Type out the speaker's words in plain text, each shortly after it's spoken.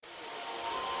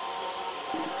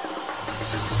Welcome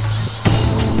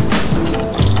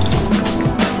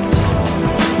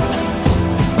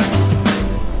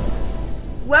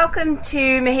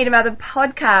to Mahita Mother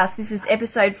Podcast. This is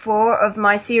episode 4 of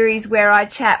my series where I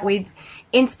chat with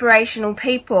inspirational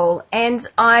people. And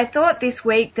I thought this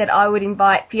week that I would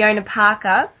invite Fiona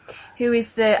Parker, who is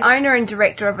the owner and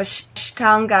director of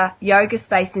Ashtanga Yoga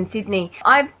Space in Sydney.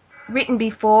 I've written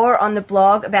before on the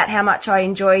blog about how much I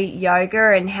enjoy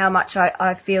yoga and how much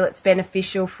I feel it's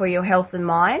beneficial for your health and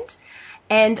mind.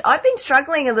 And I've been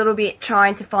struggling a little bit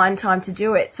trying to find time to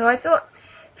do it. So I thought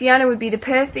Fiona would be the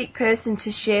perfect person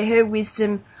to share her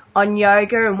wisdom on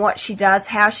yoga and what she does,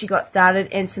 how she got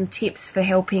started, and some tips for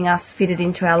helping us fit it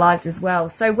into our lives as well.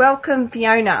 So welcome,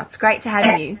 Fiona. It's great to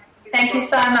have you. Thank you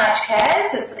so much,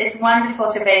 Kaz. It's wonderful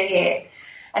to be here.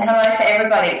 And hello to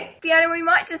everybody. Fiona, we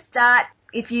might just start,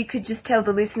 if you could just tell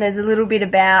the listeners a little bit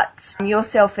about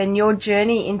yourself and your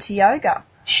journey into yoga.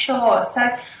 Sure. So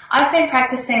I've been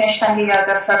practicing Ashtanga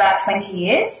yoga for about 20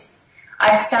 years.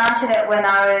 I started it when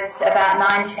I was about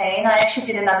 19. I actually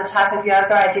did another type of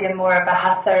yoga. I did more of a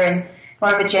hatha and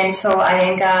more of a gentle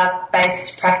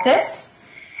Iyengar-based practice,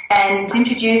 and was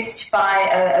introduced by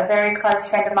a very close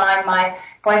friend of mine, my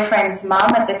boyfriend's mum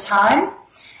at the time.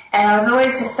 And I was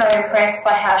always just so impressed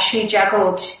by how she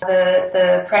juggled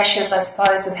the pressures, I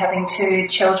suppose, of having 2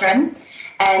 children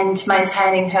and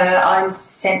maintaining her own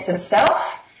sense of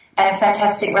self and a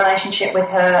fantastic relationship with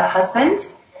her husband.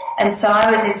 And so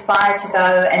I was inspired to go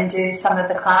and do some of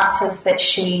the classes that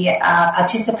she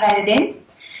participated in.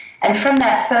 And from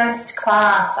that first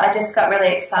class, I just got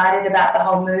really excited about the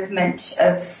whole movement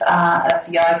of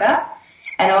yoga,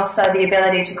 and also the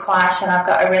ability to quieten. I've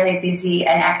got a really busy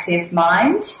and active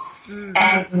mind,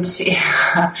 and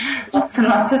lots and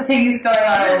lots of things going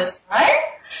on all the time.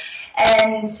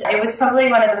 And it was probably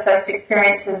one of the first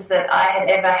experiences that I had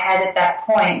ever had at that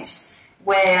point,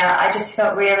 where I just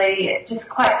felt really just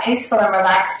quite peaceful and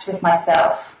relaxed with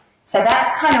myself. So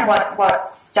that's kind of what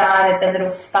started the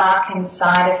little spark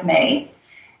inside of me.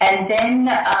 And then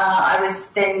I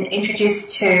was then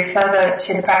introduced further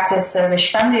to the practice of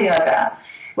Ashtanga yoga,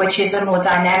 which is a more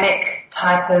dynamic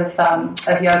type of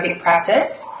yogic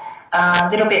practice. A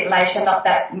little bit later, not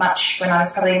that much, when I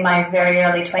was probably in my very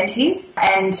early 20s.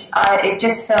 And it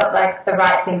just felt like the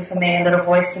right thing for me. A little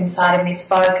voice inside of me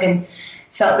spoke and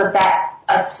felt that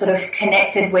I sort of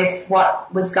connected with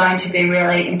what was going to be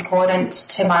really important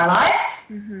to my life.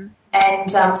 Mm-hmm.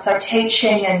 And so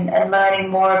teaching and learning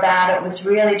more about it was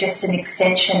really just an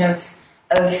extension of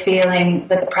feeling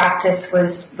that the practice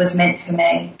was meant for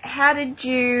me. How did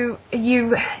you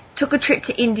took a trip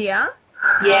to India?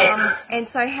 Yes. And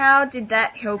so how did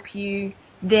that help you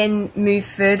then move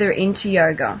further into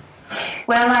yoga?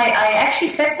 Well, I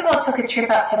actually first of all took a trip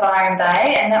up to Byron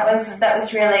Bay, and that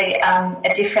was really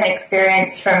a different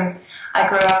experience from. I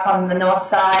grew up on the north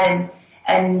side,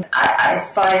 and I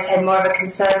suppose had more of a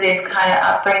conservative kind of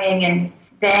upbringing, and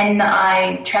then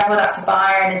I travelled up to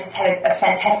Byron and just had a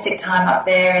fantastic time up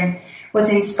there, and was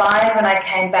inspired when I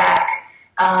came back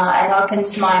and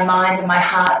opened my mind and my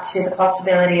heart to the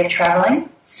possibility of travelling.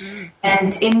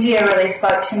 And India really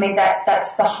spoke to me that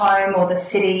that's the home or the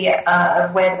city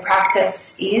of where the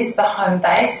practice is, the home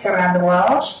base around the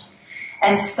world.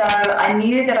 And so I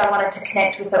knew that I wanted to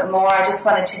connect with it more. I just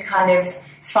wanted to kind of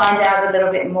find out a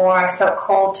little bit more. I felt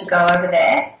called to go over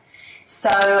there. So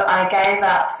I gave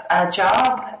up a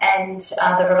job and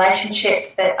the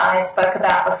relationship that I spoke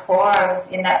about before. I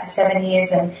was in that for 7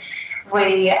 years, and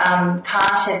we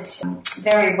parted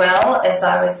very well as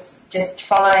I was just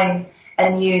following a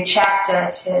new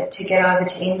chapter to get over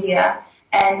to India.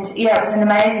 And yeah, it was an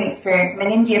amazing experience. I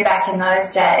mean, India back in those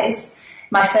days,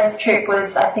 my first trip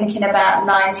was, I think, in about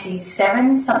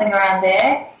 97, something around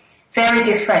there. Very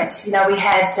different. You know, we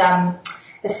had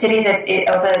the city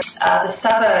the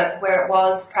suburb where it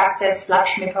was practiced,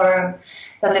 Lakshmipuram,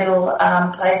 the little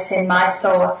place in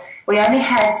Mysore. We only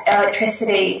had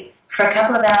electricity for a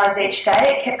couple of hours each day.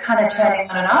 It kept kind of turning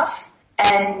on and off.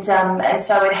 And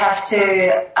so we'd have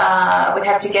to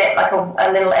get like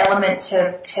a little element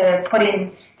to put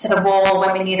in to the wall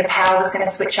when we knew the power was going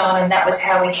to switch on, and that was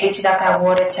how we heated up our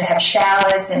water to have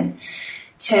showers and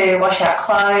to wash our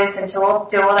clothes and to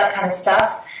do all that kind of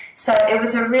stuff. So it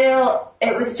was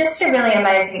just a really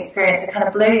amazing experience. It kind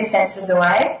of blew your senses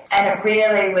away, and it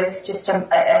really was just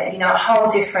a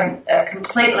whole different,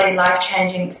 completely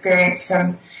life-changing experience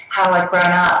from how I'd grown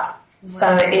up.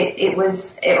 So it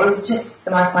was just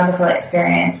the most wonderful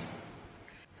experience.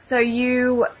 So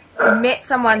you met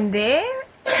someone there?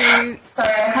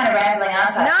 Sorry, I'm kind of rambling,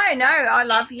 aren't I? No, I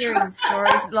love hearing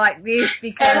stories like this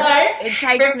because it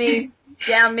takes me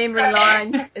down memory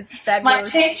line. It's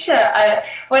fabulous. My teacher,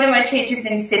 one of my teachers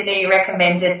in Sydney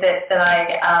recommended that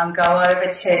I go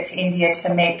over to India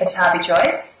to meet Pattabhi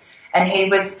Jois, and he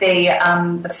was the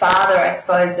father, I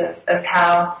suppose, of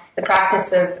how the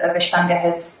practice of Ashtanga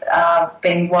has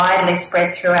been widely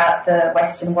spread throughout the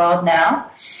Western world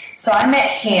now. So I met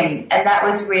him, and that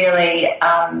was really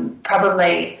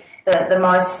probably one of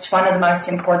the most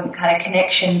important kind of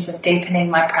connections of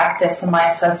deepening my practice and my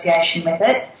association with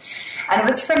it. And it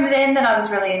was from then that I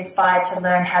was really inspired to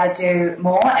learn how to do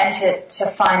more and to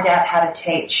find out how to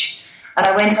teach. And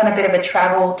I went on a bit of a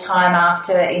travel time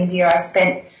after India. I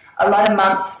spent a lot of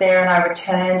months there, and I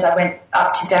returned. I went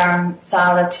up to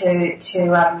Dharamsala to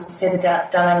see the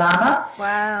Dalai Lama.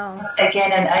 Wow!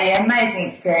 Again, an amazing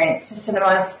experience. Just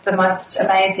the most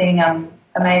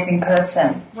amazing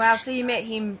person. Wow! So you met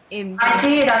him in? I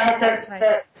did. I had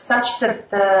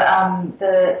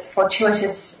the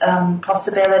fortuitous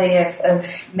possibility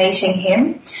of meeting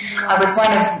him. Wow. I was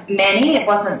one of many. It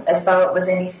wasn't as though it was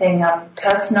anything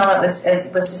personal. It was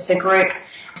just a group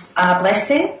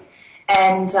blessing.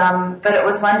 And but it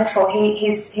was wonderful.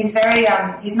 He's very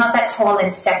he's not that tall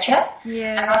in stature,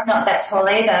 and I'm not that tall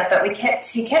either. But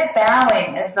he kept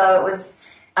bowing as though it was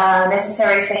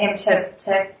necessary for him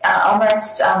to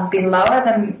almost be lower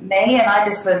than me, and I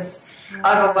just was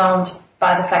overwhelmed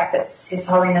by the fact that His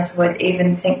Holiness would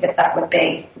even think that would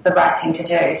be the right thing to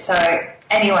do. So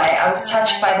anyway, I was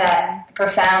touched by that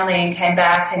profoundly and came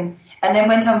back and then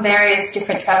went on various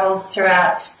different travels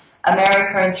throughout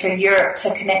America and through Europe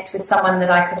to connect with someone that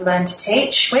I could learn to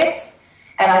teach with.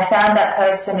 And I found that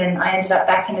person, and I ended up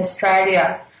back in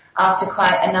Australia after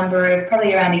quite a number of,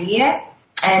 probably around a year,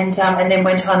 and then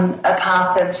went on a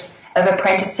path of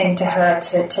apprenticing to her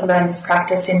to learn this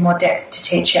practice in more depth to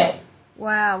teach it.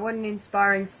 Wow, what an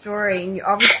inspiring story. And you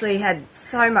obviously had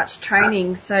so much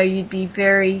training, so you'd be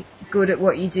very good at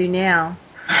what you do now.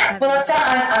 Well,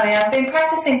 I've been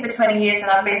practicing for 20 years and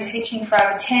I've been teaching for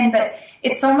over 10, but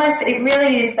it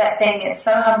really is that thing. It's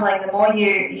so humbling. The more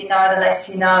you know, the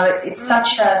less you know. It's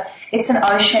an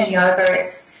ocean, yoga.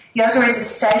 Yoga is a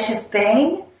state of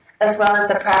being as well as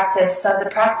a practice. So the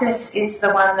practice is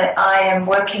the one that I am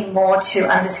working more to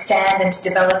understand and to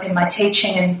develop in my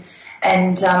teaching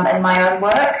and my own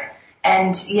work.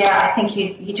 And I think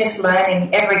you're just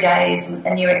learning every day is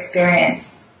a new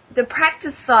experience. The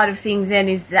practice side of things then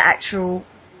is the actual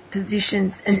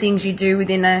positions and things you do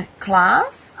within a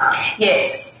class?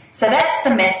 Yes. So that's the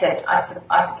method,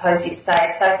 I suppose you'd say.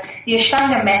 So the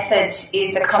Ashtanga method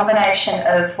is a combination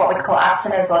of what we call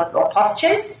asanas or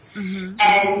postures,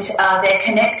 and they're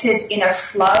connected in a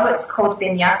flow. It's called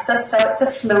vinyasa. So it's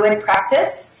a fluid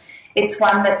practice. It's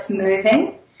one that's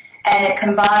moving, and it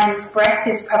combines breath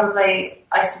is probably,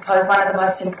 I suppose, one of the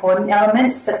most important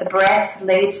elements, that the breath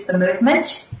leads the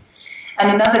movement. And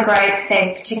another great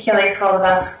thing, particularly for all of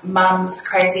us mums,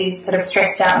 crazy sort of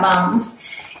stressed out mums,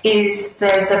 is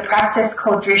there's a practice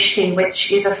called drishti,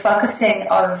 which is a focusing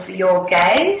of your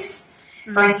gaze,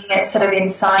 bringing it sort of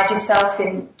inside yourself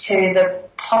into the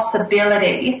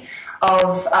possibility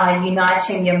of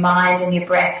uniting your mind and your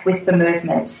breath with the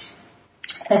movements.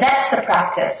 So that's the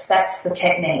practice, that's the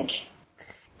technique.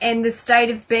 And the state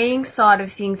of being side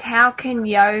of things, how can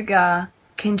yoga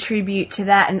contribute to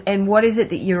that, and what is it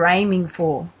that you're aiming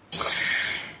for?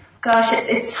 Gosh,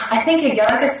 I think a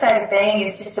yoga state of being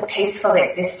is just a peaceful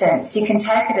existence. You can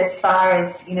take it as far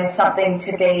as, something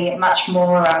to be much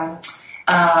more,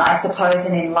 I suppose,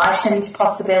 an enlightened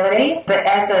possibility. But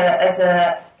as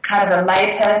a kind of a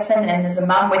lay person and as a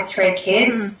mum with 3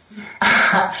 kids,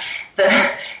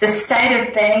 the state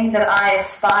of being that I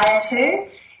aspire to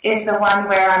is the one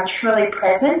where I'm truly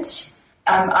present.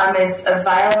 I'm as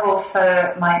available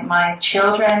for my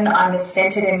children. I'm as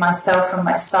centered in myself and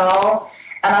my soul.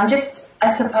 And I'm just, I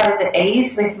suppose, at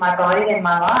ease with my body and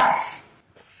my life.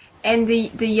 And the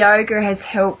yoga has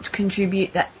helped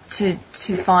contribute that to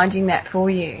finding that for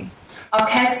you?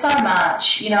 Okay, so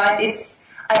much.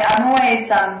 I'm always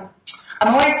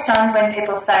stunned when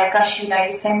people say, gosh,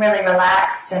 you seem really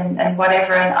relaxed and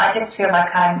whatever. And I just feel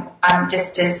like I'm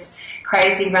just as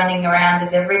crazy running around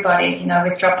as everybody,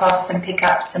 with drop-offs and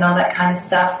pickups and all that kind of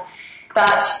stuff.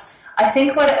 But I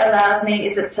think what it allows me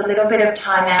is it's a little bit of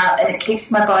time out and it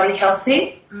keeps my body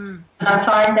healthy. And I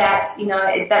find that,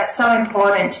 that's so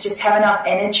important to just have enough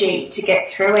energy to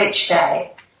get through each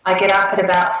day. I get up at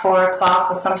about 4 o'clock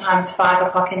or sometimes 5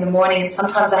 o'clock in the morning, and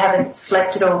sometimes I haven't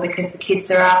slept at all because the kids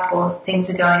are up or things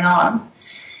are going on.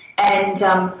 And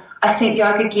I think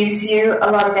yoga gives you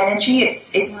a lot of energy. It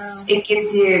says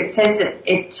that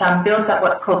it builds up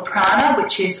what's called prana,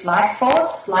 which is life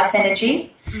force, life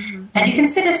energy. And you can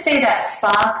sort of see that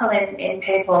sparkle in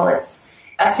people. It's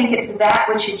I think it's that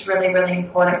which is really, really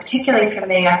important, particularly for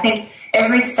me. I think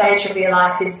every stage of your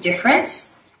life is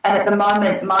different. And at the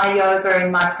moment, my yoga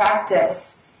and my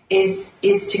practice is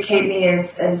to keep me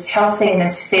as healthy and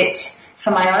as fit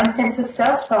for my own sense of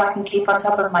self, so I can keep on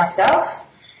top of myself,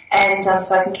 and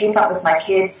so I can keep up with my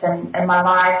kids and my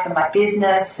life and my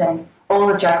business and all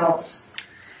the juggles.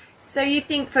 So you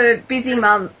think for busy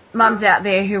mums out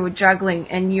there who are juggling,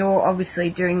 and you're obviously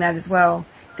doing that as well,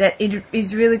 that it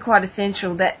is really quite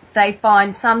essential that they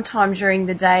find some time during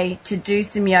the day to do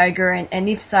some yoga, and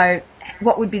if so,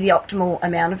 what would be the optimal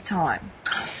amount of time?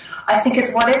 I think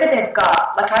it's whatever they've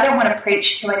got. Like, I don't want to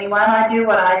preach to anyone. I do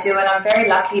what I do, and I'm very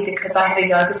lucky because I have a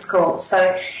yoga school.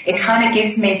 So it kind of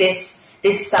gives me this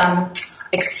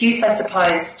excuse, I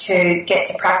suppose, to get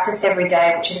to practice every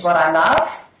day, which is what I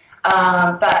love.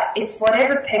 But it's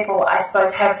whatever people, I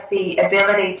suppose, have the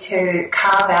ability to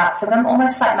carve out for them,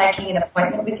 almost like making an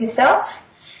appointment with yourself,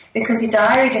 because your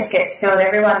diary just gets filled.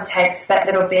 Everyone takes that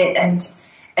little bit, and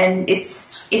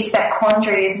it's that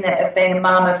quandary, isn't it, of being a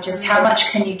mum, of just how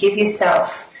much can you give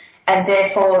yourself, and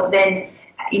therefore then,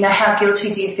 how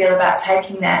guilty do you feel about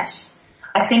taking that?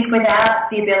 I think without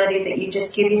the ability that you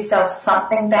just give yourself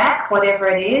something back, whatever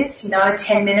it is,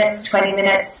 10 minutes, 20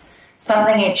 minutes,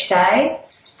 something each day,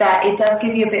 that it does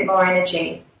give you a bit more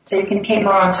energy, so you can keep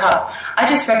more on top. I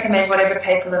just recommend whatever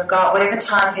people have got, whatever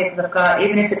time people have got,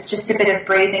 even if it's just a bit of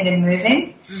breathing and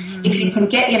moving. Mm-hmm. If you can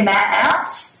get your mat out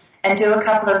and do a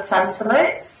couple of sun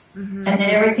salutes, and then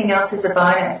everything else is a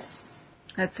bonus.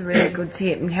 That's a really good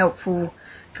tip, and helpful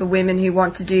for women who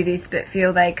want to do this but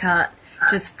feel they can't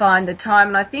just find the time.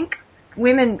 And I think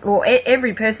women, or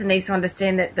every person, needs to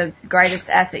understand that the greatest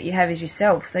asset you have is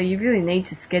yourself, so you really need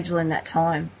to schedule in that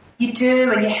time. You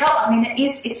do, and you help. I mean,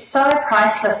 it's so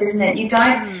priceless, isn't it? You don't.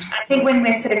 I think when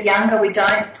we're sort of younger, we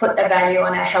don't put a value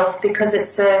on our health because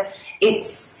it's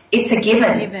a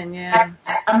given. Yeah.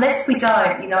 Unless we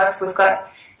don't, if we've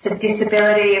got some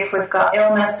disability, if we've got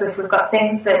illness, if we've got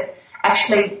things that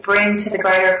actually bring to the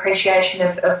greater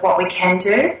appreciation of what we can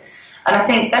do. And I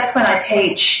think that's when I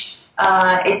teach.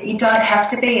 You don't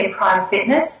have to be in prime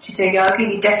fitness to do yoga.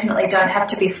 You definitely don't have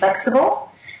to be flexible.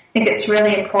 I think it's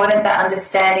really important, that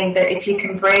understanding that if you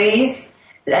can breathe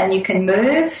and you can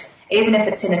move, even if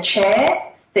it's in a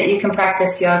chair, that you can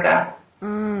practice yoga.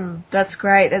 That's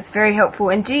great. That's very helpful.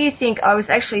 And do you think, I was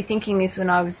actually thinking this when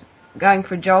I was going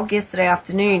for a jog yesterday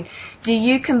afternoon, do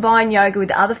you combine yoga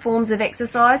with other forms of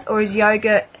exercise, or is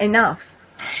yoga enough?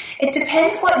 It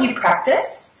depends what you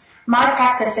practice. My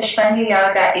practice, Ashtanga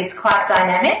yoga, is quite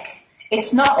dynamic.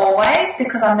 It's not always,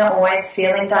 because I'm not always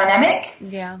feeling dynamic.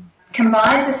 Yeah.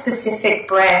 Combines a specific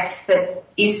breath that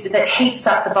heats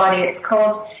up the body. It's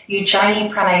called Ujjayi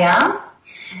Pranayama,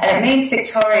 and it means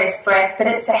victorious breath, but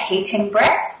it's a heating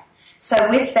breath. So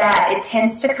with that, it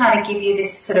tends to kind of give you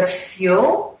this sort of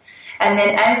fuel, and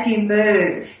then as you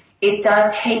move, it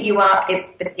does heat you up.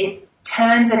 It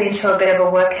turns it into a bit of a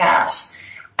workout.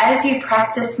 As you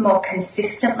practice more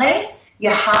consistently,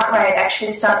 your heart rate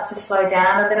actually starts to slow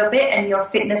down a little bit, and your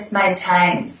fitness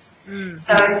maintains.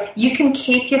 So you can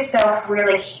keep yourself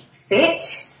really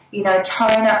fit,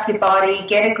 tone up your body,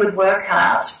 get a good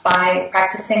workout by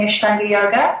practicing Ashtanga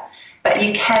yoga, but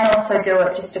you can also do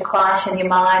it just to quieten your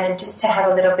mind and just to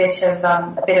have a little bit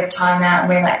of time out and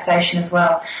relaxation as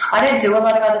well. I don't do a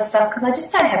lot of other stuff because I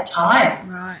just don't have time.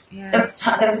 Right. Yeah. There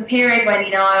was a period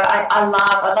when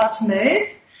I love to move,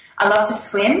 I love to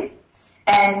swim.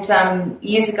 And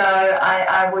years ago,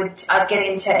 I'd get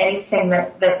into anything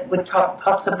that would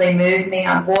possibly move me.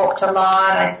 I walked a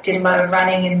lot. I did a lot of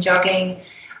running and jogging.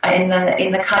 In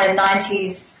the kind of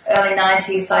 90s, early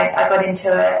 90s, I got into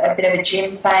a bit of a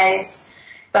gym phase.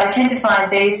 But I tend to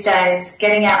find these days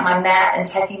getting out my mat and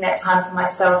taking that time for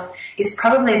myself is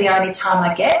probably the only time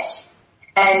I get.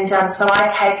 And so I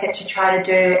take it to try to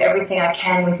do everything I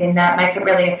can within that, make it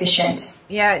really efficient.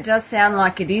 Yeah, it does sound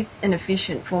like it is an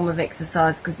efficient form of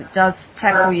exercise because it does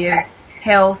tackle your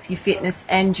health, your fitness,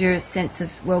 and your sense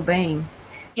of well-being.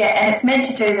 Yeah, and it's meant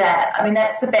to do that. I mean,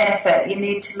 that's the benefit. You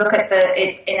need to look at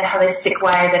it in a holistic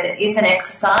way, that it is an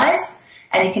exercise,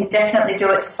 and you can definitely do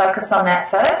it to focus on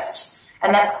that first.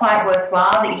 And that's quite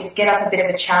worthwhile, that you just get up a bit of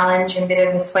a challenge and a bit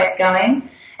of a sweat going.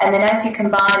 And then as you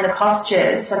combine the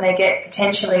postures, and they get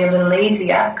potentially a little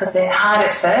easier because they're hard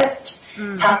at first,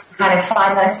 it's hard to kind of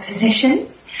find those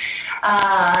positions.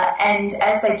 And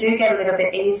as they do get a little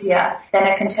bit easier, then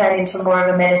it can turn into more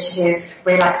of a meditative,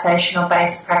 relaxational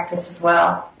based practice as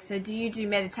well. So do you do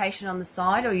meditation on the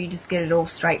side, or you just get it all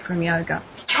straight from yoga?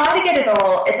 Try to get it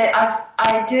all.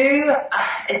 I do.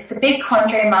 The big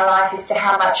quandary in my life is to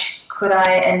how much could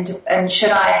I and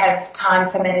should I have time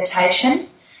for meditation.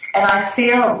 And I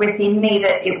feel within me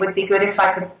that it would be good if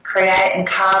I could create and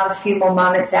carve a few more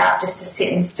moments out just to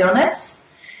sit in stillness,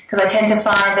 because I tend to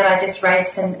find that I just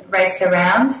race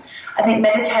around. I think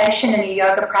meditation and your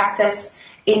yoga practice,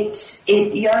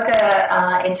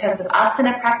 yoga in terms of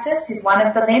asana practice is one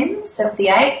of the limbs of the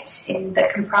 8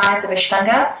 that comprise of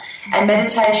Ashtanga, and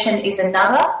meditation is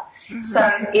another. Mm-hmm. So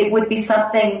it would be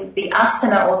something, the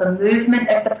asana or the movement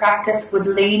of the practice would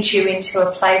lead you into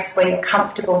a place where you're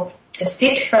comfortable to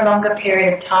sit for a longer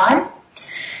period of time.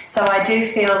 So I do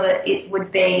feel that it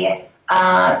would be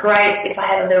great if I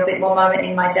had a little bit more moment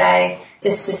in my day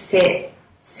just to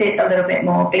sit a little bit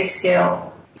more, be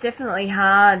still. Definitely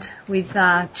hard with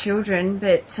children,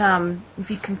 but if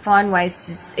you can find ways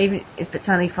to, even if it's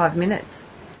only 5 minutes.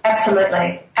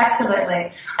 Absolutely.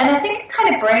 And I think it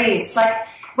kind of breeds, like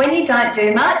when you don't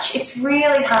do much, it's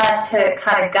really hard to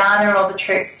kind of garner all the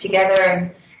troops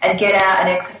together and get out and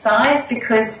exercise,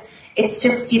 because it's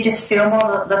just, you just feel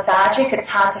more lethargic. It's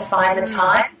hard to find the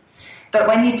time. But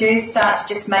when you do start to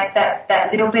just make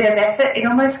that little bit of effort, it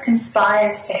almost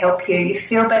conspires to help you. You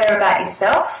feel better about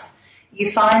yourself.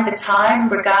 You find the time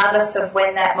regardless of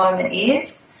when that moment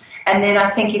is. And then I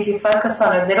think if you focus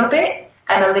on a little bit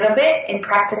and a little bit in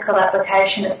practical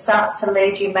application, it starts to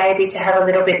lead you maybe to have a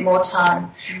little bit more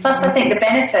time. Mm-hmm. Plus, I think the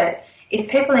benefit, if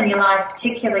people in your life,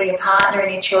 particularly your partner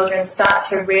and your children, start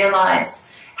to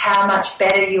realise how much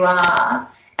better you are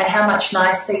and how much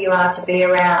nicer you are to be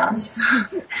around.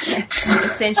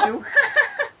 Essential.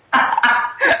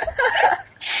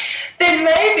 Then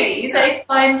maybe they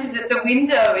find that the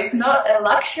window is not a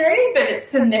luxury, but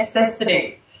it's a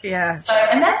necessity. Yeah. So,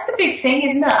 and that's the big thing,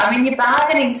 isn't it? I mean, you're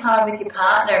bargaining time with your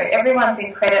partner. Everyone's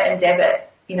in credit and debit,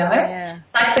 you know? Yeah.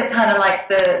 It's like the kind of like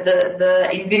the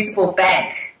invisible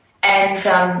bank. And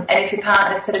if your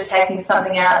partner's sort of taking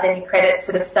something out, then your credit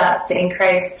sort of starts to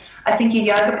increase. I think your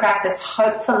yoga practice,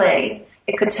 hopefully,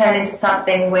 it could turn into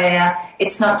something where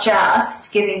it's not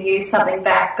just giving you something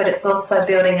back, but it's also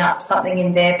building up something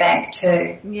in their bank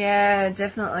too. Yeah,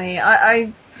 definitely.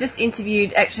 I just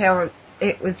interviewed, actually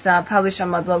it was published on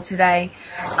my blog today,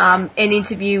 an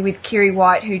interview with Kiri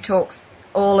White, who talks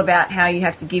all about how you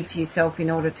have to give to yourself in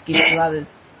order to give to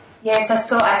others. Yes, I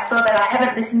saw that. I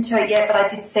haven't listened to it yet, but I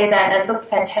did see that, and it looked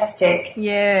fantastic.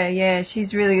 Yeah,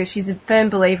 she's really good. She's a firm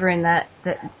believer in that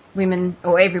women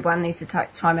or everyone needs to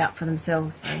take time out for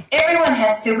themselves. So. Everyone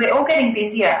has to. We're all getting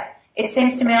busier. It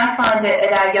seems to me, I find it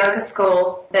at our yoga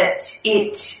school that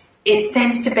it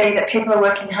seems to be that people are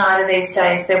working harder these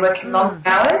days. They're working longer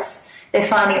hours. They're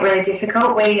finding it really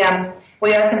difficult. We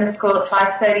open the school at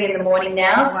 5:30 in the morning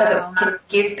now, so that we can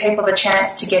give people the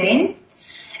chance to get in.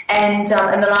 And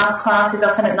the last class is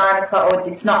often at 9 o'clock, or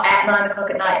it's not at 9 o'clock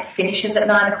at night, it finishes at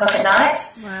 9 o'clock at night.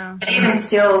 Wow. But even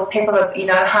still, people are,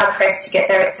 hard pressed to get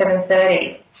there at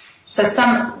 7:30. So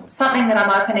something that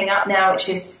I'm opening up now, which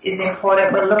is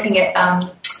important, we're looking at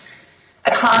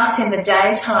a class in the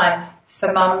daytime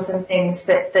for mums and things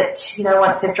that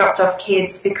once they've dropped off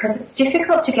kids, because it's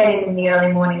difficult to get in the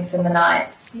early mornings and the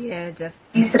nights. Yeah, definitely.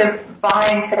 You sort of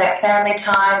buying for that family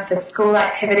time, for school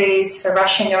activities, for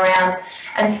rushing around,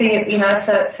 and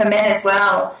for men as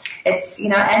well. It's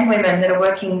and women that are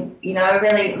working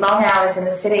really long hours in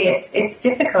the city. It's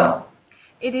difficult.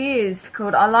 It is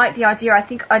called. I like the idea. I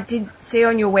think I did see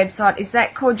on your website. Is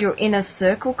that called your Inner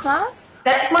Circle class?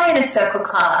 That's my Inner Circle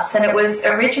class, and it was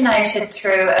originated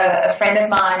through a friend of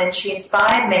mine, and she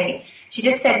inspired me. She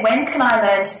just said, when can I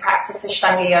learn to practice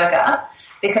Ashtanga yoga?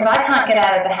 Because I can't get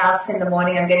out of the house in the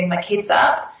morning, I'm getting my kids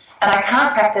up, and I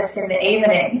can't practice in the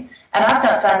evening, and I've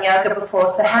not done yoga before,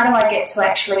 so how do I get to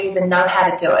actually even know how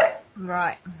to do it?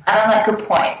 Right. And I'm like, good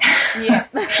point. Yeah.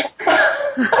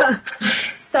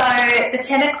 So the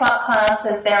 10 o'clock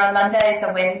classes, they're on Mondays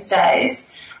and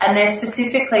Wednesdays, and they're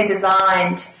specifically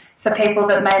designed for people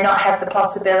that may not have the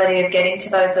possibility of getting to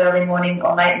those early morning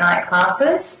or late night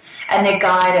classes, and they're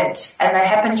guided, and they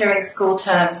happen during school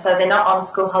terms, so they're not on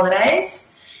school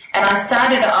holidays. And I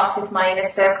started it off with my Inner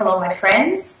Circle, all my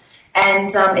friends,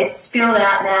 and it's spilled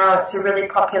out now. It's a really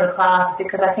popular class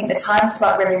because I think the time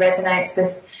slot really resonates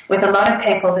with a lot of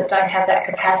people that don't have that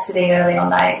capacity early or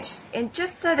late. And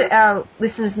just so that our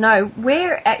listeners know,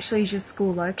 where actually is your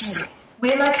school located?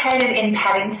 We're located in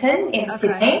Paddington in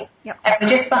Sydney, Yep. and we're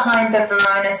just behind the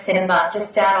Verona Cinema,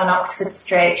 just down on Oxford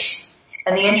Street.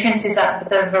 And the entrance is up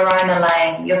the Verona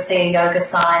Lane. You'll see a yoga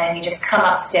sign, and you just come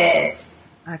upstairs.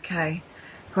 Okay,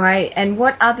 great. And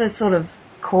what other sort of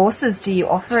courses do you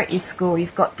offer at your school?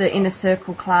 You've got the Inner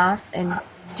Circle class, and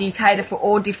do you cater for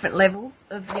all different levels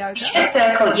of yoga? The Inner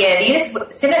Circle, yeah.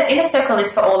 The Inner Circle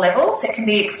is for all levels. It can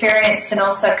be experienced and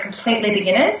also completely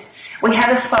beginners. We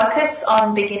have a focus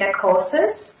on beginner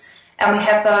courses, and we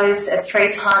have those at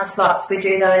 3 time slots. We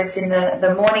do those in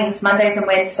the mornings, Mondays and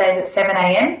Wednesdays at 7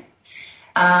 a.m.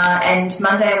 And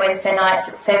Monday and Wednesday nights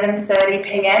at 7:30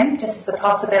 p.m. just as a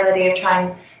possibility of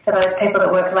trying for those people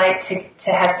that work late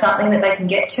to have something that they can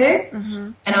get to.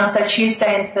 Mm-hmm. And also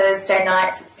Tuesday and Thursday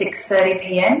nights at 6:30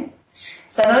 p.m.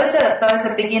 So those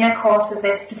are beginner courses.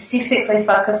 They're specifically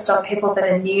focused on people that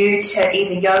are new to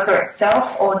either yoga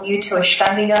itself or new to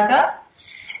Ashtanga yoga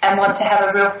and want to have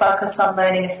a real focus on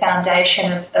learning a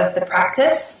foundation of the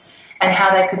practice and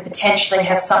how they could potentially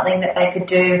have something that they could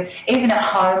do even at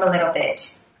home a little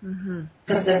bit.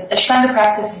 Because the Ashtanga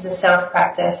practice is a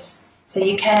self-practice, so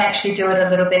you can actually do it a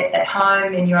little bit at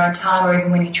home in your own time or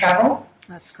even when you travel.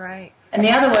 That's great. And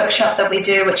the other workshop that we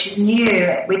do, which is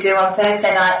new, we do on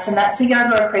Thursday nights, and that's a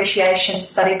yoga appreciation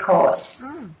study course.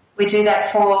 We do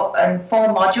that for 4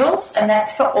 modules, and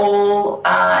that's for all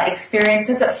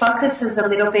experiences. It focuses a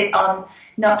little bit on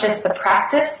not just the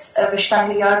practice of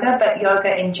Ashtanga yoga, but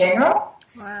yoga in general.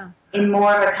 Wow. In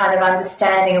more of a kind of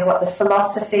understanding of what the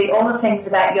philosophy, all the things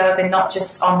about yoga, not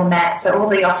just on the mat, so all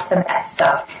the off the mat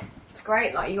stuff. It's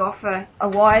great. Like, you offer a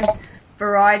wide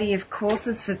variety of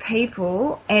courses for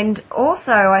people, and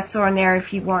also I saw in there,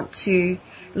 if you want to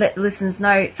let listeners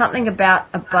know, something about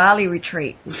a Bali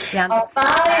retreat. Bali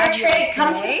retreat,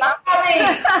 come to Bali.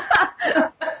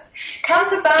 Come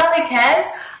to Bali, Kaz.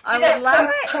 I would love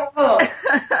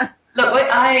it. Look,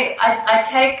 I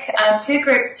take 2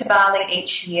 groups to Bali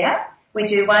each year. We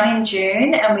do one in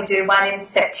June and we do one in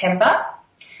September.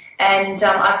 And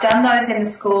I've done those in the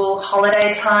school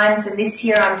holiday times, and this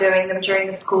year I'm doing them during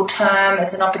the school term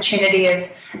as an opportunity of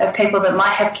people that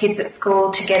might have kids at school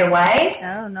to get away.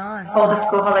 Oh, nice. Before the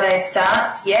school holiday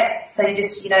starts, yep. So you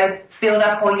just, build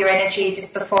up all your energy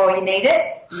just before you need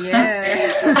it. Yeah.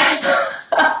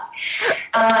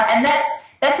 And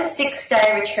that's a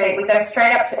 6-day retreat. We go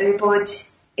straight up to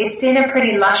Ubud. It's in a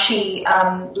pretty lushy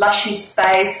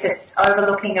space. It's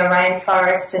overlooking a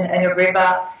rainforest and a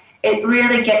river. It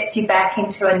really gets you back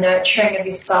into a nurturing of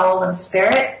your soul and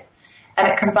spirit, and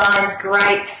it combines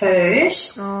great food.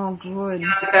 Oh, good.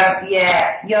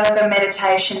 Yoga,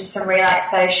 meditation, some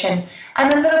relaxation,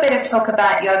 and a little bit of talk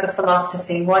about yoga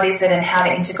philosophy. What is it and how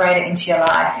to integrate it into your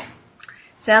life?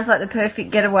 Sounds like the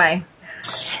perfect getaway.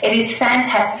 It is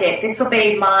fantastic. This will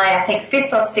be my, I think,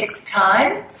 5th or 6th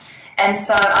time, and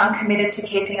so I'm committed to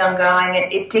keeping on going.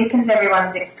 It deepens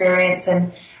everyone's experience,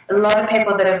 and a lot of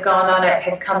people that have gone on it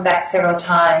have come back several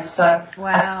times, so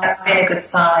wow. That's been a good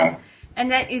sign.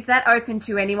 And is that open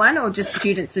to anyone or just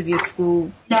students of your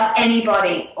school? No,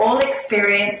 anybody, all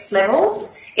experience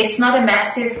levels. It's not a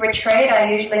massive retreat.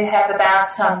 I usually have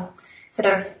about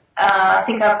I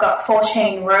think I've got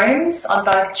 14 rooms on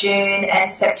both June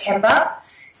and September,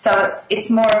 so it's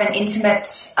more of an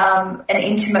intimate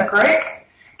group,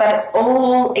 but it's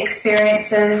all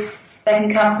experiences. They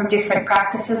can come from different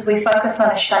practices. We focus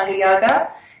on Ashtanga yoga,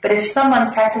 but if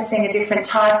someone's practicing a different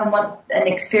type and want an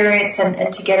experience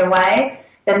and to get away,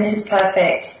 then this is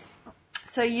perfect.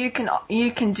 So you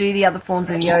can do the other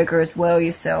forms of yoga as well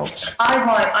yourself? I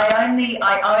won't.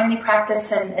 I only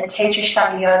practice and teach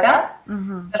Ashtanga yoga,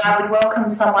 but I would welcome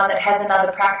someone that has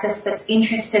another practice that's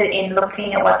interested in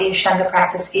looking at what the Ashtanga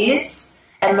practice is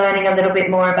and learning a little bit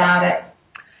more about it.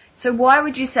 So why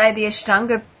would you say the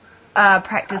Ashtanga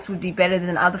practice would be better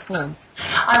than other forms?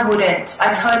 I wouldn't.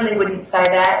 I totally wouldn't say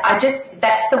that.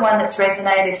 That's the one that's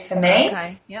resonated for me.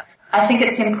 Okay, yep. I think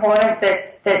it's important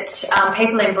that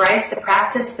people embrace the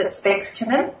practice that speaks to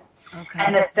them,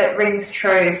 and that rings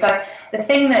true. So the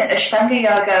thing that Ashtanga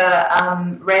yoga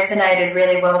resonated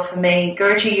really well for me,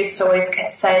 Guruji used to always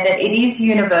say that it is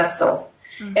universal.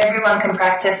 Everyone can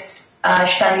practice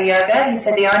Ashtanga yoga. He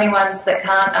said the only ones that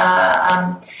can't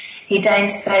are he deigned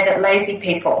to say that lazy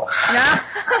people.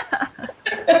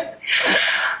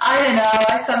 I don't know,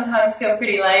 I sometimes feel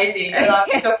pretty lazy when I'm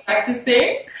still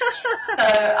practicing, so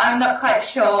I'm not quite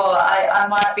sure. I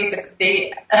might be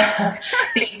the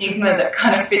enigma that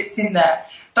kind of fits in that.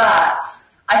 But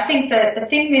I think that the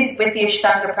thing is with the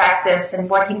Ashtanga practice and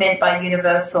what he meant by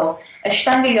universal,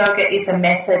 Ashtanga yoga is a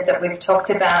method that we've talked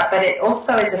about, but it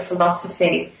also is a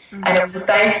philosophy, and it was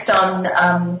based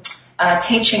on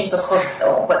teachings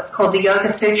or what's called the Yoga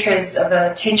Sutras of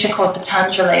a teacher called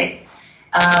Patanjali,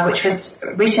 which was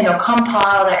written or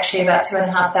compiled actually about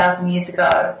 2,500 years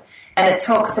ago. And it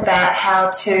talks about how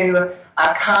to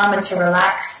calm and to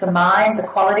relax the mind, the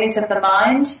qualities of the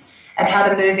mind, and how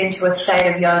to move into a state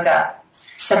of yoga.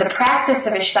 So the practice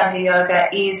of Ashtanga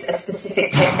yoga is a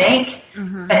specific technique,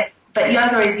 but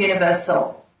yoga is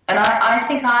universal. And I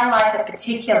think I like it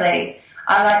particularly.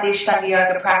 I like the Ashtanga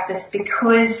yoga practice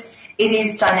because it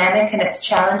is dynamic and it's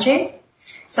challenging.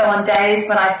 So on days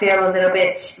when I feel a little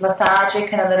bit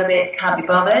lethargic and a little bit can't be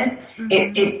bothered,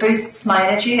 it boosts my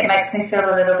energy. It makes me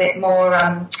feel a little bit more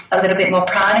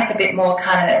pranic, a bit more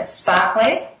kind of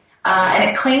sparkly. And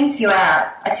it cleans you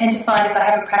out. I tend to find if I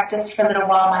haven't practiced for a little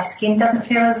while, my skin doesn't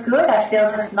feel as good. I feel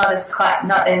just not as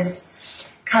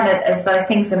kind of as though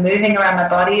things are moving around my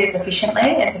body as efficiently,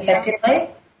 as effectively.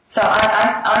 So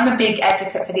I'm a big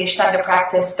advocate for the Ashtanga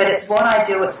practice, but it's what I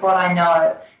do, it's what I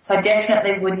know. So I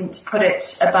definitely wouldn't put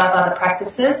it above other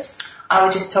practices. I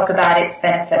would just talk about its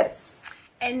benefits.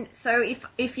 And so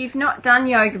if you've not done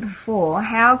yoga before,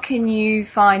 how can you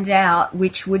find out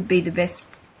which would be the best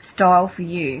style for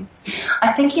you?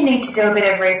 I think you need to do a bit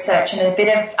of research and a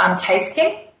bit of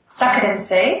tasting. Suck it and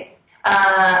see.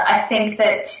 I think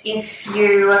that if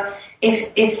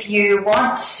you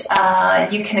want,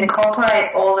 you can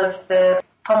incorporate all of the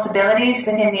possibilities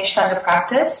within the Ashtanga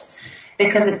practice,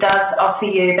 because it does offer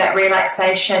you that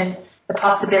relaxation, the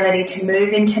possibility to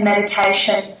move into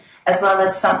meditation, as well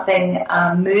as something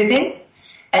moving.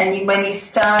 And when you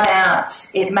start out,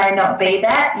 it may not be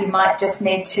that. You might just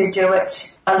need to do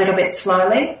it a little bit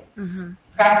slowly. Mm-hmm.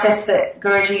 Practice that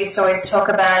Guruji used to always talk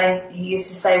about, and he used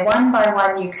to say, one by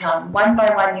one you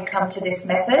come to this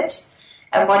method.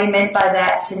 And what he meant by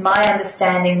that, in my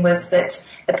understanding, was that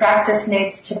the practice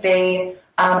needs to be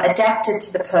adapted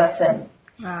to the person.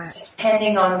 Right. So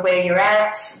depending on where you're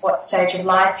at, what stage of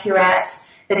life you're at,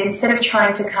 that instead of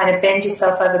trying to kind of bend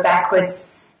yourself over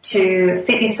backwards to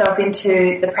fit yourself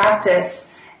into the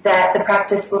practice, that the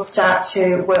practice will start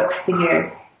to work for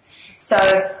you. So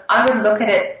I would look at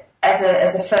it as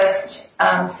a first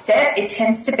step.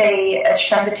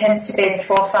 Ashtanga tends to be the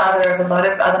forefather of a lot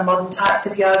of other modern types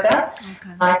of yoga,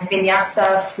 like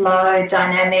vinyasa, flow,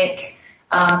 dynamic,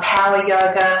 power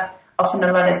yoga. Often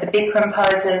a lot of the Bikram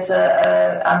poses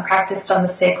are practiced on the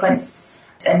sequence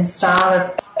and style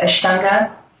of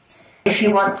Ashtanga. If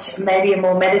you want maybe a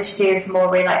more meditative, more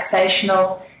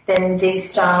relaxational, then the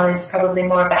style is probably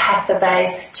more of a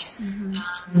hatha-based.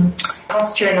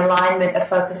 Posture and alignment are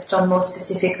focused on more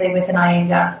specifically with an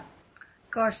Iyengar.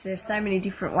 Gosh, there's so many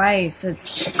different ways.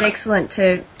 It's excellent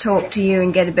to talk to you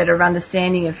and get a better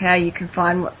understanding of how you can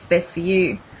find what's best for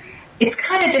you. It's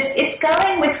kind of it's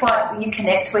going with what you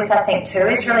connect with, I think, too,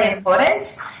 is really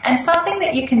important. And something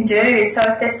that you can do. So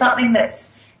if there's something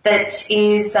that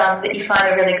you find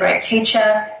a really great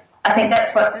teacher, I think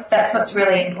that's what's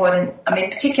really important. I mean,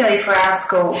 particularly for our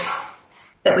school,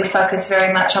 that we focus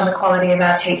very much on the quality of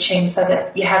our teaching, so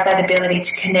that you have that ability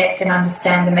to connect and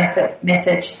understand the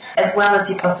method as well as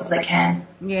you possibly can.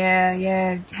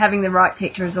 Yeah. Having the right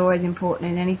teacher is always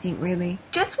important in anything, really.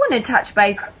 Just want to touch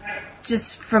base,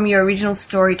 just from your original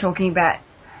story, talking about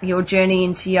your journey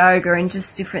into yoga and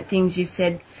just different things you've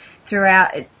said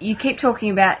throughout. You keep talking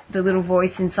about the little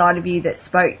voice inside of you that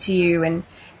spoke to you, and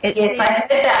yes, I heard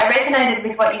that. I resonated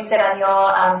with what you said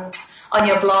on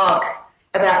your blog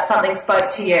about something spoke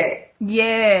to you.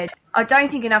 Yeah. I don't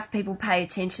think enough people pay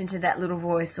attention to that little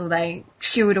voice, or they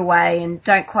shoo it away and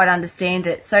don't quite understand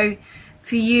it. So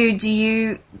for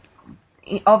you,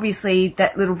 obviously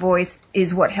that little voice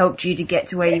is what helped you to get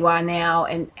to where you are now,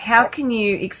 and how can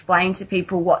you explain to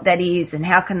people what that is, and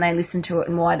how can they listen to it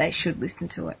and why they should listen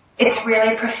to it? It's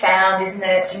really profound, isn't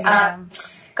it? Yeah.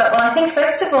 Well, I think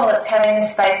first of all it's having the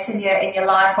space in your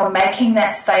life, or making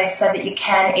that space so that you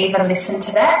can even listen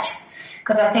to that.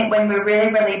 Because I think when we're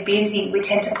really, really busy, we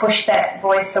tend to push that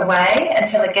voice away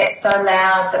until it gets so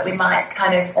loud that we might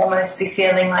kind of almost be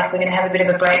feeling like we're going to have a bit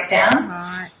of a breakdown.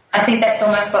 Right. I think that's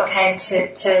almost what came to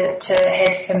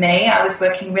head for me. I was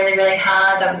working really, really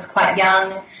hard. I was quite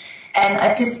young, and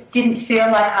I just didn't feel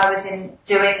like I was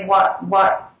doing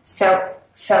what felt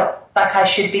like I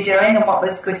should be doing and what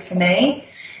was good for me.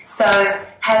 So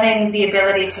having the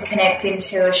ability to connect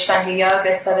into Ashtanga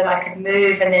yoga so that I could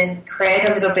move and then create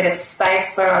a little bit of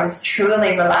space where I was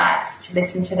truly relaxed to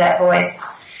listen to that voice,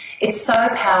 it's so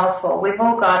powerful. We've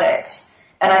all got it.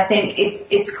 And I think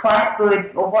it's quite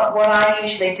good. Or what I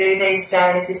usually do these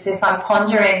days is, if I'm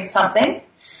pondering something,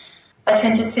 I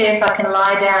tend to see if I can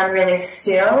lie down really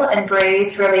still and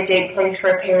breathe really deeply for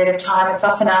a period of time. It's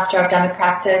often after I've done a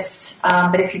practice,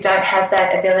 but if you don't have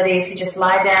that ability, if you just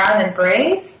lie down and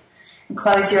breathe and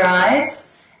close your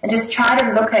eyes and just try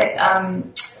to look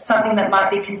at something that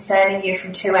might be concerning you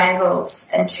from two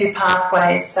angles and two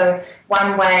pathways. So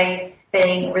one way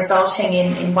being resulting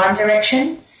in one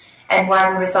direction, and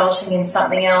one resulting in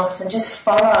something else, and just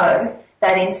follow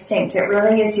that instinct. It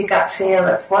really is your gut feel.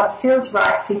 It's what feels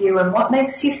right for you and what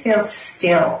makes you feel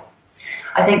still.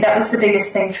 I think that was the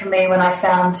biggest thing for me when I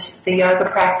found the yoga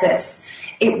practice.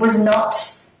 It was not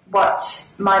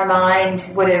what my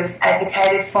mind would have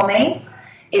advocated for me.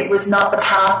 it was not the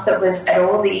path that was at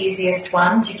all the easiest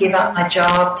one, to give up my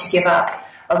job, to give up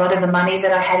a lot of the money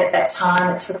that I had at that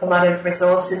time. It took a lot of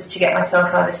resources to get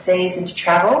myself overseas and to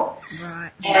travel.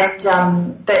 Right.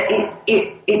 And but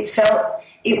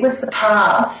it was the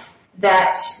path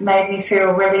that made me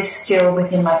feel really still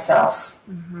within myself.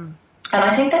 Mm-hmm. And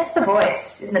I think that's the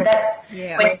voice, isn't it? That's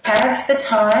when you have the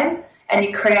time and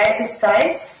you create the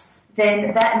space,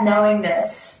 then that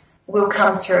knowingness will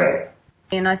come through.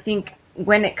 And I think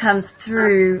when it comes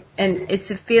through, and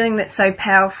it's a feeling that's so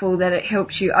powerful that it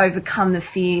helps you overcome the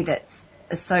fear that's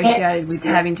associated with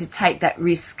having to take that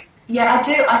risk. Yeah, I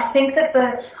do. I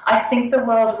think the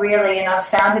world really, and I've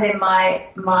found it in my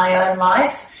own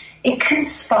life, it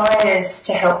conspires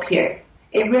to help you.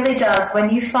 It really does.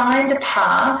 When you find a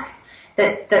path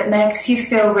that makes you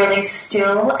feel really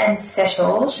still and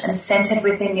settled and centered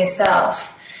within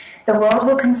yourself, the world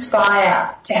will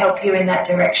conspire to help you in that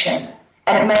direction.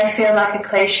 And it may feel like a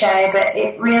cliche, but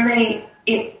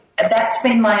that's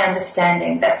been my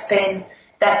understanding. That's been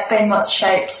what's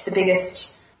shaped the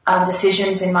biggest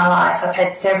decisions in my life. I've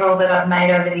had several that I've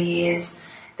made over the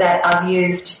years that I've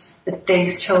used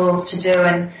these tools to do,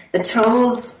 and the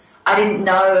tools, I didn't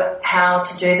know how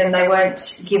to do them. They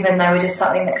weren't given. They were just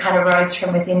something that kind of rose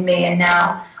from within me, and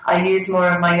now I use more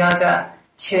of my yoga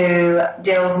to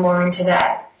delve more into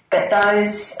that. But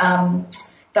those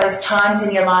times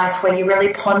in your life where you're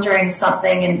really pondering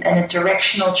something and a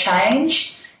directional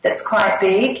change that's quite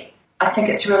big, I think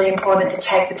it's really important to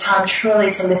take the time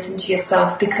truly to listen to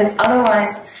yourself, because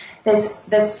otherwise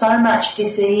there's so much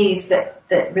disease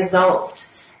that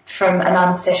results from an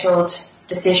unsettled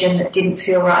decision that didn't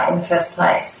feel right in the first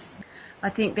place. I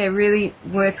think they're really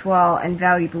worthwhile and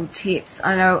valuable tips.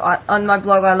 I know on my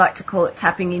blog I like to call it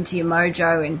tapping into your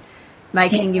mojo and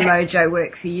making your mojo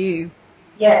work for you.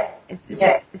 Yeah.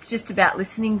 It's just about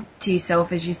listening to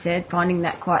yourself, as you said, finding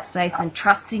that quiet space and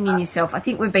trusting in yourself. I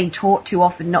think we've been taught too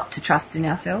often not to trust in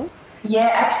ourselves. Yeah,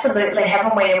 absolutely,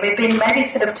 haven't we? And we've been maybe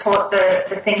sort of taught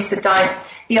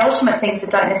the ultimate things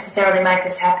that don't necessarily make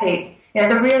us happy. You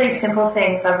know, the really simple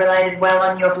things are related well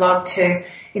on your blog to,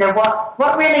 you know,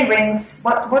 what really rings,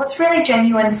 what's really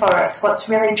genuine for us, what's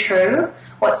really true,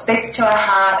 what speaks to our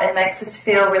heart and makes us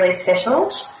feel really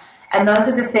settled. And those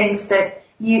are the things that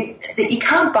you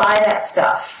can't buy that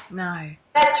stuff. No.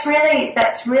 That's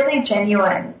really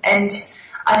genuine. And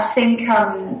I think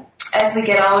as we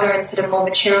get older and sort of more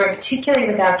mature, and particularly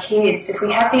with our kids, if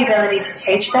we have the ability to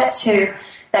teach that to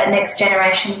that next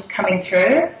generation coming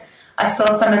through. I saw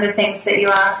some of the things that you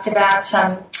asked about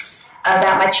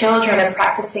my children and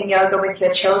practicing yoga with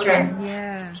your children.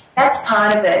 Yeah. That's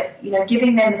part of it, you know,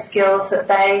 giving them the skills that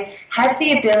they have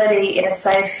the ability in a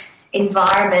safe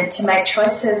environment to make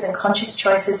choices and conscious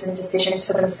choices and decisions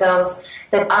for themselves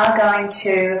that are going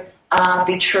to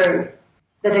be true,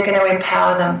 that are going to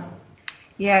empower them.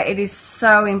 Yeah, it is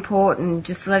so important,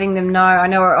 just letting them know. I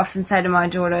know I often say to my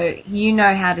daughter, you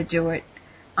know how to do it.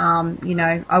 You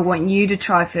know, I want you to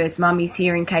try first. Mummy's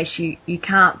here in case you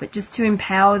can't, but just to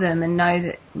empower them and know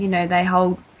that, you know, they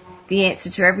hold the answer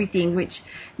to everything, which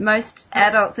most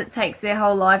adults, it takes their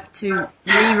whole life to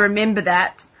remember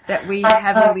that we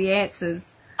have all the answers.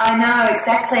 I know,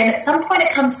 exactly. And at some point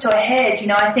it comes to a head. You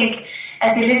know, I think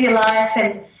as you live your life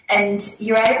and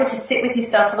you're able to sit with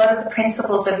yourself, a lot of the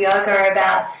principles of yoga are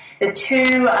about the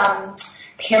two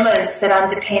pillars that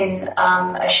underpin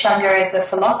Ashtanga as a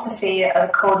philosophy are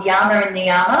called yama and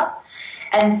niyama.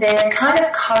 And they're kind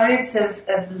of codes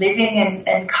of living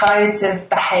and codes of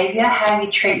behaviour, how you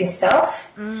treat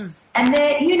yourself. Mm. And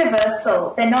they're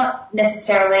universal. They're not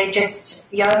necessarily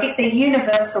just yogic. They're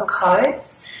universal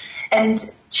codes. And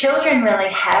children really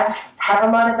have a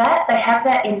lot of that. They have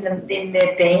that in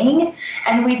their being.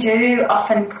 And we do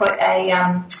often put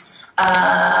a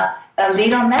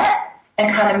lid on that and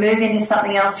kind of move into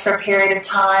something else for a period of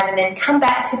time and then come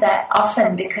back to that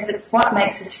often, because it's what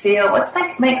makes us feel,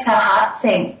 makes our heart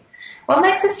sing, what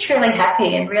makes us truly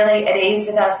happy and really at ease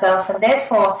with ourselves, and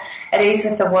therefore at ease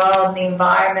with the world and the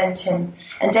environment and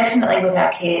definitely with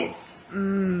our kids.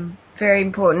 Very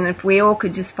important. If we all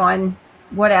could just find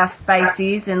what our space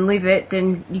is and live it,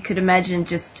 then you could imagine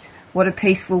just what a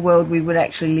peaceful world we would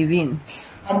actually live in.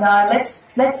 I know.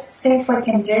 Let's see if we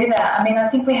can do that. I mean, I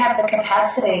think we have the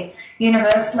capacity,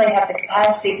 universally have the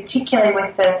capacity, particularly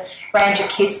with the range of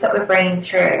kids that we're bringing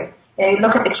through. You know, you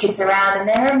look at the kids around and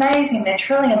they're amazing. They're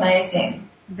truly amazing.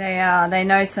 They are. They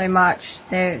know so much.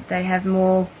 They have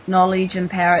more knowledge and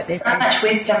power at their so much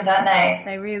wisdom, don't they?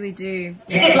 They really do.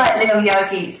 Sit like little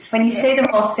yogis. When you see them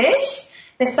all sit,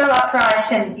 they're so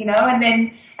upright and, you know, and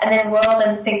then world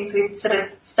and things we sort of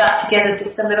start together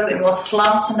just a little bit more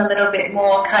slumped and a little bit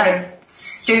more kind of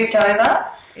stooped over.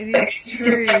 It But is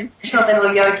true. natural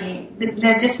little yogi.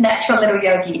 They're just natural little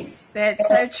yogis. That's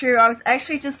so true. I was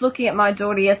actually just looking at my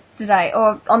daughter yesterday,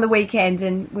 or on the weekend,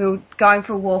 and we were going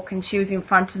for a walk and she was in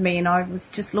front of me and I was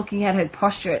just looking at her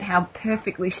posture, at how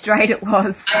perfectly straight it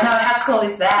was. I know, how cool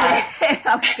is that? Yeah,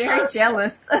 I was very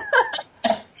jealous.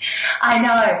 I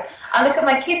know. I look at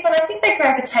my kids and I think they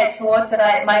gravitate towards it.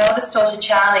 My oldest daughter,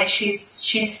 Charlie,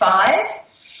 she's 5,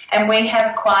 and we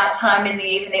have quiet time in the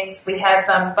evenings. We have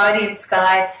Bodhi and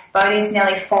Sky. Bodhi's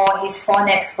nearly 4. He's 4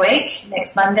 next week,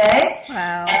 next Monday.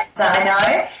 Wow. And I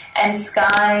know. And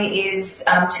Sky is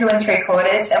 2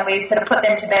 3/4, and we sort of put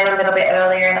them to bed a little bit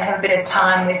earlier, and I have a bit of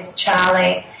time with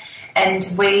Charlie. And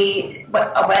when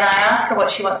I ask her what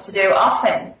she wants to do,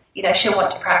 often, she'll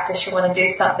want to practice, she'll want to do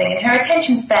something, and her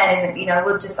attention span isn't,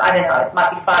 we'll just, I don't know, it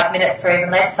might be 5 minutes or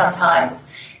even less sometimes,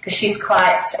 because she's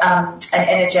quite an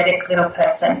energetic little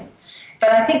person. But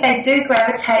I think they do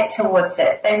gravitate towards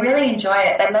it. They really enjoy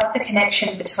it. They love the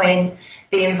connection between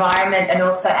the environment and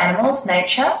also animals,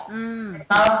 nature. They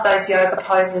love those yoga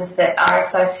poses that are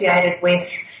associated with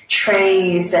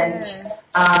trees and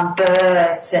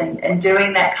birds, and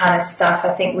doing that kind of stuff,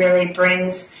 I think, really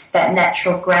brings that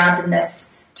natural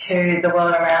groundedness to the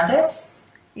world around us.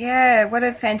 Yeah, what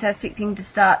a fantastic thing to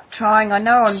start trying. I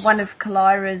know on one of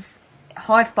Kalira's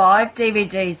High Five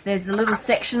DVDs, there's a little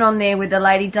section on there where the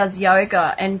lady does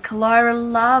yoga, and Kalira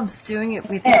loves doing it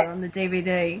with her on the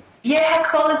DVD. Yeah, how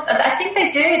cool is that? I think they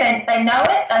do. They know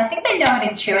it. I think they know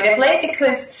it intuitively,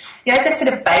 because yoga's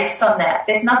sort of based on that.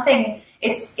 There's nothing,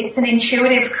 it's an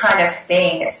intuitive kind of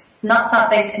thing. It's not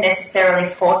something to necessarily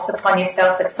force upon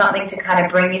yourself. It's something to kind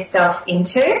of bring yourself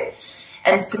into.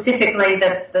 And specifically,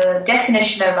 the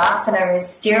definition of asana is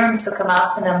Stiram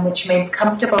Sukhamasana, which means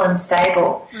comfortable and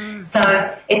stable.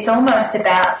 So it's almost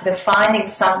about sort of finding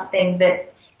something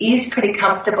that is pretty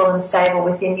comfortable and stable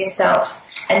within yourself.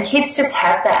 And kids just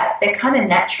have that. They're kind of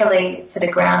naturally sort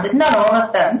of grounded. Not all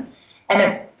of them,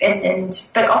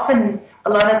 but often a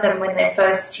lot of them, when they're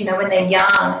first, when they're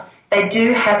young, they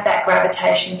do have that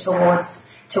gravitation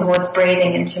towards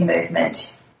breathing and to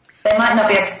movement. They might not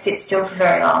be able to sit still for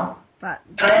very long. But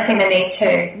I don't think they need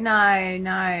to.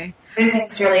 No.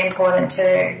 Moving's really important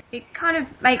too. It kind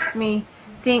of makes me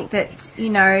think that,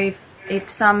 if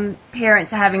some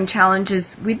parents are having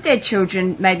challenges with their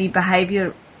children, maybe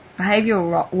behavioural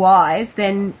wise,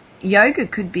 then yoga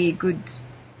could be a good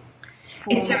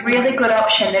form. It's a really good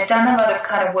option. They've done a lot of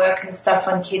kind of work and stuff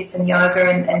on kids and yoga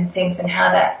and things, and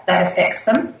how that affects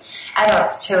them.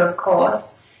 Adults too, of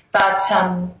course. But,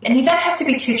 and you don't have to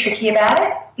be too tricky about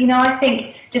it. I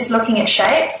think just looking at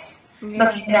shapes,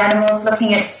 looking at animals,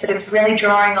 looking at sort of really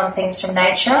drawing on things from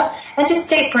nature, and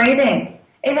just deep breathing,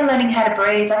 even learning how to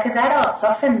breathe. Like, as adults,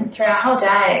 often through our whole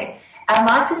day, our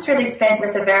life is really spent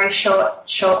with a very short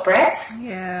breath.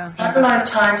 Yeah. It's not a lot of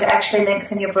time to actually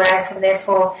lengthen your breath and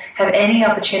therefore have any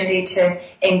opportunity to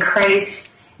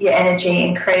increase your energy,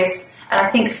 And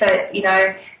I think for,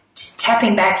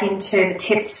 tapping back into the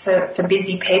tips for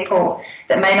busy people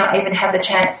that may not even have the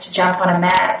chance to jump on a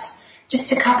mat,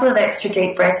 just a couple of extra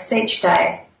deep breaths each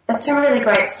day. That's a really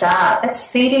great start. That's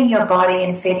feeding your body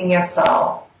and feeding your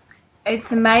soul.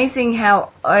 It's amazing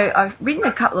how I've written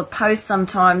a couple of posts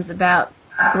sometimes about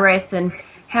breath and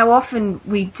how often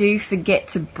we do forget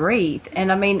to breathe.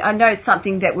 And I mean, I know it's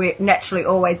something that we're naturally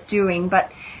always doing, but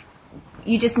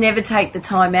you just never take the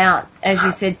time out, as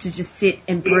you said, to just sit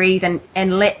and breathe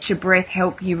and let your breath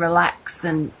help you relax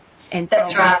and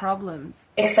solve your problems.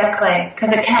 Exactly,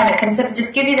 because it can sort of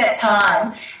just give you that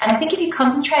time. And I think if you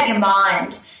concentrate your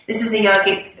mind, this is a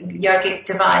yogic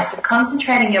device of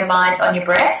concentrating your mind on your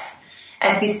breath.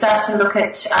 And if you start to look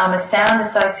at a sound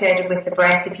associated with the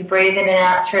breath, if you breathe in and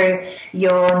out through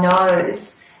your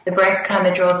nose, the breath kind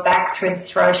of draws back through the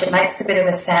throat. It makes a bit of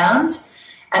a sound.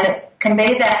 And it can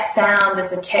be that sound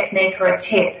as a technique or a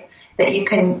tip that you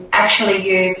can actually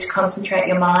use to concentrate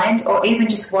your mind, or even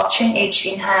just watching each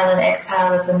inhale and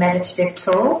exhale as a meditative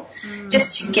tool,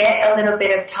 just to get a little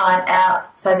bit of time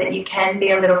out so that you can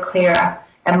be a little clearer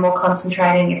and more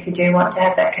concentrating if you do want to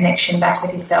have that connection back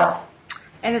with yourself.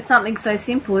 And it's something so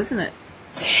simple, isn't it?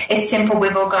 It's simple.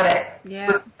 We've all got it. Yeah.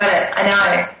 We've got it. I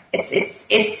know. It's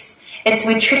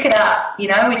we trick it up, we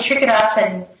trick it up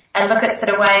and look at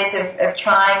sort of ways of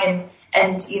trying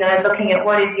and looking at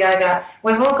what is yoga.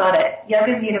 We've all got it.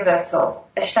 Yoga's universal.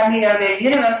 Ashtanga yoga,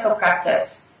 universal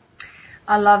practice.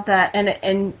 I love that.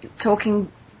 And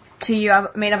talking to you,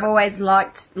 I mean, I've always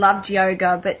loved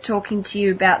yoga, but talking to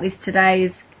you about this today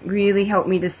has really helped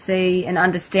me to see and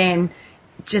understand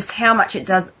just how much it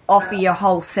does offer your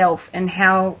whole self and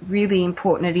how really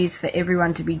important it is for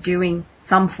everyone to be doing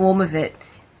some form of it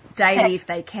daily if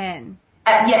they can.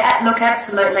 Look,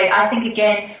 absolutely. I think,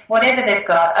 again, whatever they've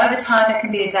got, over time it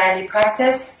can be a daily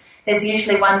practice. There's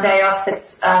usually one day off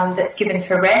that's given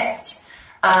for rest.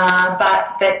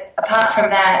 But apart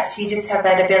from that, you just have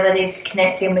that ability to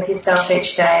connect in with yourself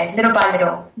each day, little by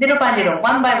little,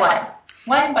 one by one,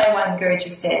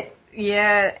 Guruji said.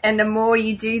 Yeah, and the more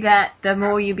you do that, the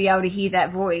more you'll be able to hear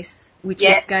that voice, which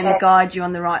is going to guide you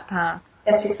on the right path.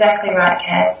 That's exactly right,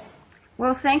 Kaz.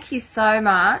 Well, thank you so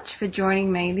much for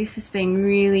joining me. This has been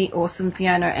really awesome,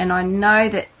 Fiona, and I know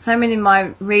that so many of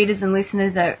my readers and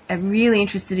listeners are really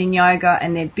interested in yoga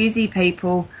and they're busy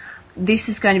people. This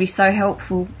is going to be so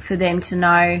helpful for them to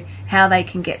know how they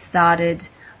can get started.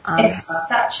 It's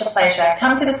such a pleasure.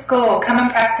 Come to the school. Come and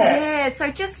practice. Yeah,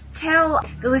 so just tell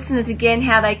the listeners again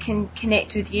how they can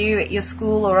connect with you at your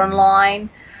school or online.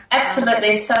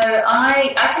 Absolutely. So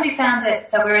I can be found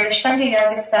so we're at Ashtanga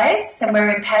Yoga Space and we're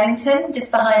in Paddington,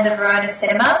 just behind the Verona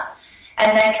Cinema.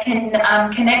 And they can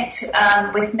connect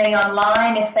with me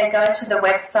online if they go to the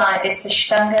website. It's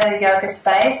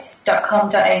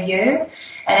ashtangayogaspace.com.au,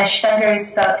 and Ashtanga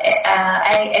is spelled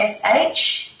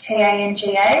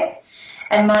ASHTANGA.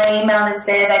 And my email is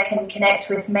there. They can connect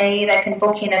with me. They can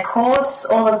book in a course.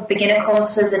 All of the beginner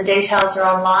courses and details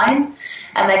are online.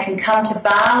 And they can come to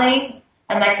Bali,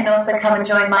 and they can also come and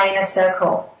join my inner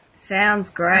circle.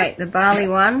 Sounds great. The Bali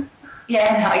one.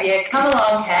 Come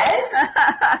along, Kaz.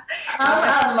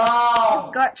 Come along.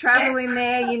 It's got travel in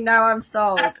there, you know I'm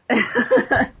sold.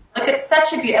 Look, it's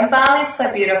such a and Bali's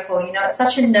so beautiful, you know, it's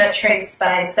such a nurturing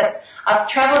space. I've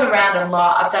travelled around a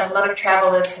lot. I've done a lot of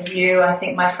travel, as have you, I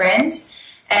think, my friend.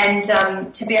 And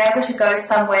to be able to go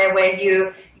somewhere where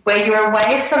you're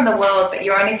away from the world, but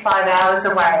you're only 5 hours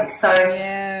away. So,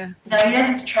 you don't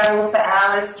have to travel for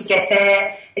hours to get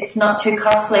there. It's not too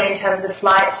costly in terms of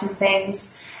flights and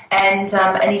things. And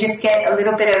you just get a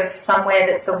little bit of somewhere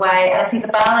that's away. And I think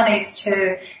the Balinese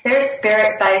too, they're a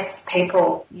spirit-based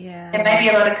people. Yeah. There may be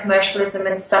a lot of commercialism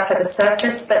and stuff at the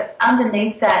surface, but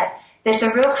underneath that, there's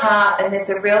a real heart and there's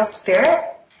a real spirit,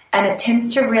 and it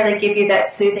tends to really give you that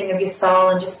soothing of your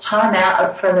soul and just time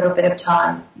out for a little bit of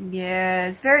time. Yeah,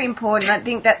 it's very important. I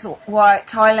think that's why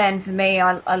Thailand, for me,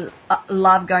 I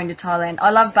love going to Thailand.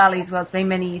 I love Bali as well. It's been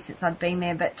many years since I've been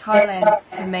there, but Thailand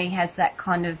for me has that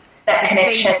kind of that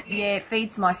connection. It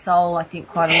feeds my soul, I think,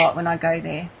 quite a lot when I go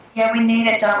there. Yeah, we need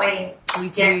it, don't we? We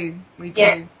do.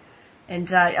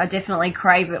 And I definitely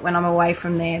crave it when I'm away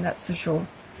from there, that's for sure.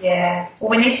 Yeah.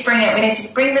 Well, we need to bring it. We need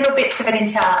to bring little bits of it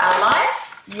into our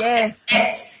life. Yes.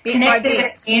 Connect as a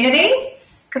community.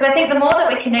 Because I think the more that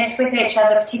we connect with each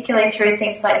other, particularly through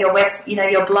things like your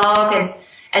your blog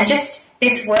and just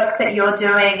this work that you're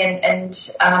doing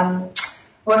and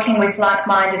working with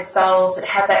like-minded souls that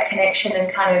have that connection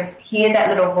and kind of hear that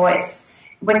little voice,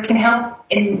 we can help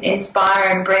inspire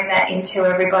and bring that into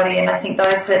everybody. And I think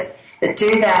those that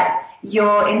do that,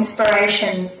 you're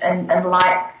inspirations and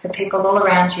light for people all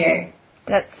around you.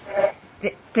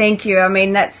 Thank you. I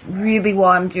mean, that's really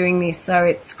why I'm doing this. So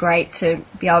it's great to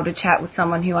be able to chat with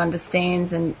someone who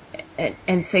understands and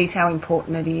sees how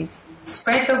important it is.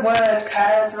 Spread the word,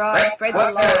 Kaz. Right, spread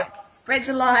the light. Spread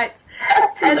the light.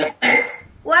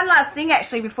 One last thing,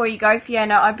 actually, before you go,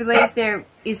 Fiona, I believe there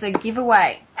is a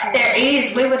giveaway. There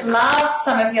is. We would love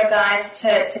some of your guys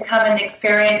to come and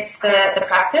experience the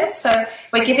practice. So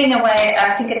we're giving away,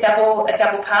 I think, a double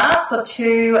pass or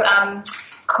two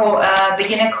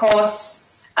beginner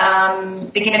courses.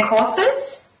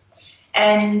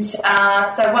 And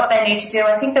so what they need to do,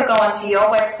 I think they'll go onto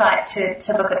your website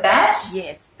to look at that.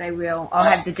 Yes, they will. I'll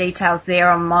have the details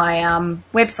there on my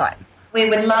website. We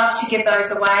would love to give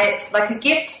those away. It's like a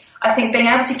gift. I think being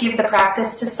able to give the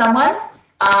practice to someone,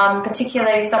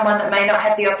 particularly someone that may not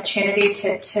have the opportunity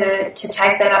to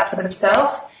take that up for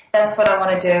themselves, that's what I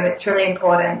want to do. It's really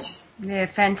important. Yeah,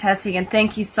 fantastic. And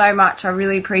thank you so much. I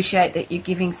really appreciate that you're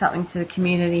giving something to the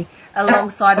community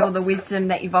alongside all the wisdom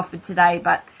that you've offered today.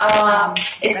 But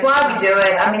it's why we do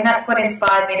it. I mean, that's what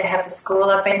inspired me to have the school.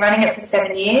 I've been running it for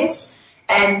 7 years.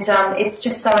 And it's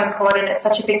just so important. It's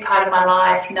such a big part of my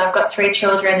life. You know, I've got 3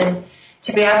 children, and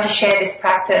to be able to share this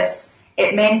practice,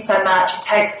 it means so much. It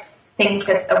takes things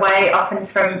away often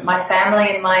from my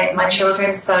family and my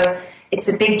children, so it's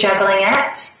a big juggling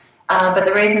act. But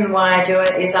the reason why I do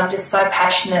it is I'm just so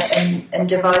passionate and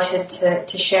devoted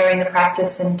to sharing the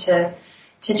practice and to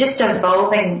just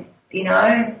evolving, you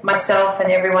know, myself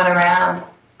and everyone around.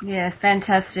 Yeah,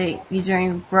 fantastic. You're doing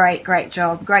a great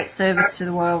job. Great service to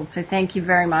the world. So thank you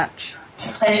very much.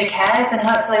 It's a pleasure, Kaz, and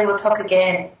hopefully we'll talk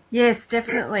again. Yes,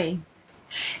 definitely.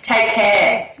 Take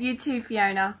care. You too,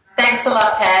 Fiona. Thanks a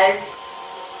lot, Kaz.